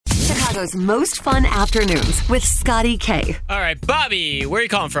Chicago's most fun afternoons with Scotty K. All right, Bobby, where are you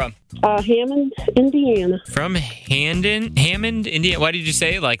calling from? Hammond, Indiana. From Hammond, Indiana. Why did you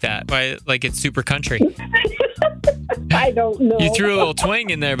say it like that? Why, like it's super country? I don't know. You threw a little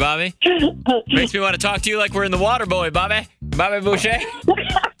twang in there, Bobby. Makes me want to talk to you like we're in The Waterboy, Bobby. Bobby Boucher.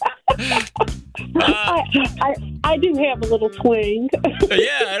 I do have a little twang.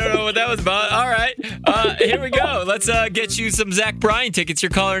 Yeah, I don't know what that was about. All right. Here we go. Let's get you some Zach Bryan tickets. You're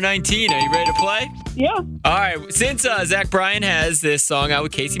caller 19. Are you ready to play? Yeah. All right. Since Zach Bryan has this song out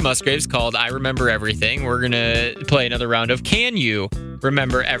with Casey Musgraves called I Remember Everything, we're going to play another round of Can You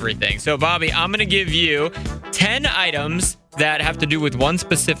Remember Everything? So, Bobby, I'm going to give you 10 items that have to do with one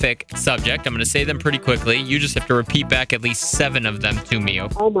specific subject. I'm going to say them pretty quickly. You just have to repeat back at least 7 of them to me.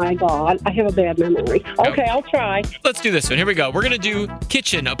 Oh, my God. I have a bad memory. Okay, I'll try. Let's do this one. Here we go. We're going to do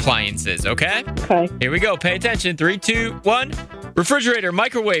kitchen appliances, okay? Okay. Here we go. Pay attention. 3, 2, 1. Refrigerator,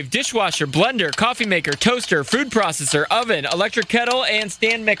 microwave, dishwasher, blender, coffee maker, toaster, food processor, oven, electric kettle, and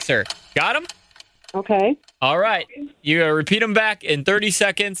stand mixer. Got them? Okay. All right. You repeat them back in 30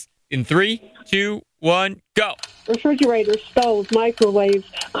 seconds. In 3, 2, 1, go. Refrigerator, stove, microwave,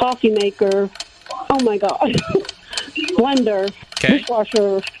 coffee maker. Oh, my God. Blender. Okay.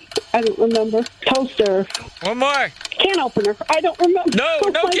 Dishwasher. I don't remember. Toaster. One more. Can opener. I don't remember. No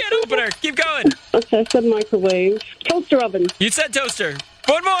can opener. Keep going. Okay, I said microwave. Toaster oven. You said toaster.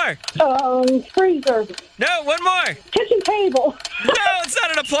 One more. Freezer. No, one more. Kitchen table. No, it's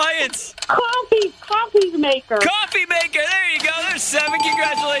not an appliance. Coffee maker. Coffee maker. There you go. There's 7.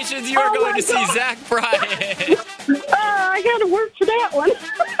 Congratulations. You are going to see Zach Bryan. I got to work for that one.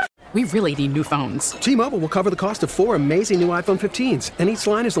 We really need new phones. T-Mobile will cover the cost of 4 amazing new iPhone 15s, and each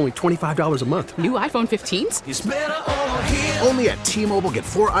line is only $25 a month. New iPhone 15s? It's better over here. Only at T-Mobile, get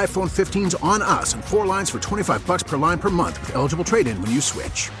 4 iPhone 15s on us and 4 lines for $25 per line per month with eligible trade-in when you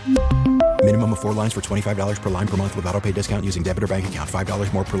switch. Minimum of 4 lines for $25 per line per month with autopay discount using debit or bank account.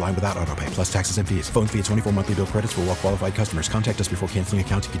 $5 more per line without autopay, plus taxes and fees. Phone fee at 24 monthly bill credits for well-qualified customers. Contact us before canceling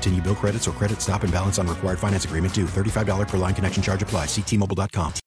account to continue bill credits or credit stop and balance on required finance agreement due. $35 per line connection charge applies. See T-Mobile.com.